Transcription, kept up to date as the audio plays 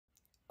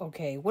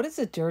Okay, what does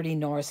a dirty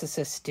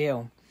narcissist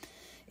do?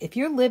 If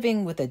you're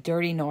living with a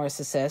dirty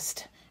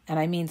narcissist, and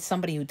I mean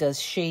somebody who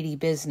does shady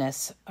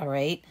business, all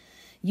right,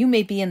 you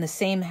may be in the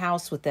same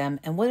house with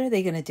them, and what are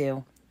they going to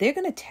do? They're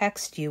going to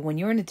text you when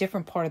you're in a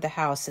different part of the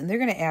house, and they're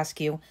going to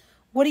ask you,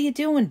 "What are you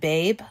doing,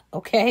 babe?"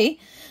 Okay?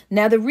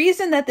 Now, the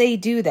reason that they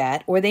do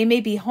that, or they may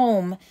be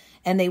home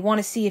and they want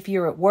to see if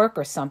you're at work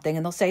or something,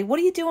 and they'll say, "What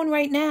are you doing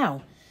right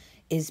now?"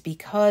 is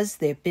because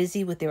they're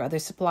busy with their other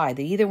supply.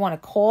 They either want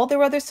to call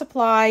their other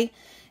supply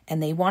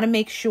and they want to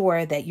make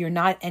sure that you're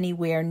not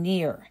anywhere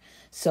near.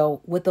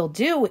 So what they'll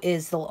do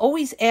is they'll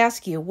always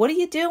ask you, "What are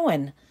you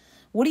doing?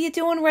 What are you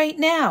doing right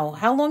now?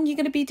 How long are you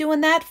going to be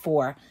doing that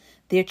for?"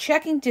 They're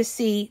checking to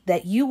see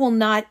that you will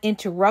not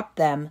interrupt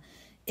them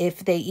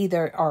if they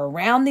either are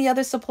around the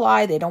other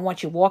supply, they don't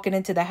want you walking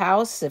into the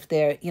house if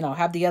they're,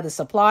 have the other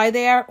supply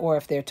there, or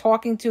if they're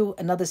talking to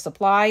another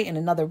supply in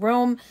another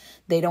room,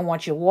 they don't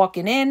want you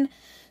walking in.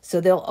 So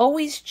they'll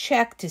always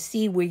check to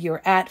see where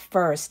you're at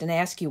first and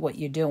ask you what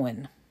you're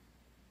doing.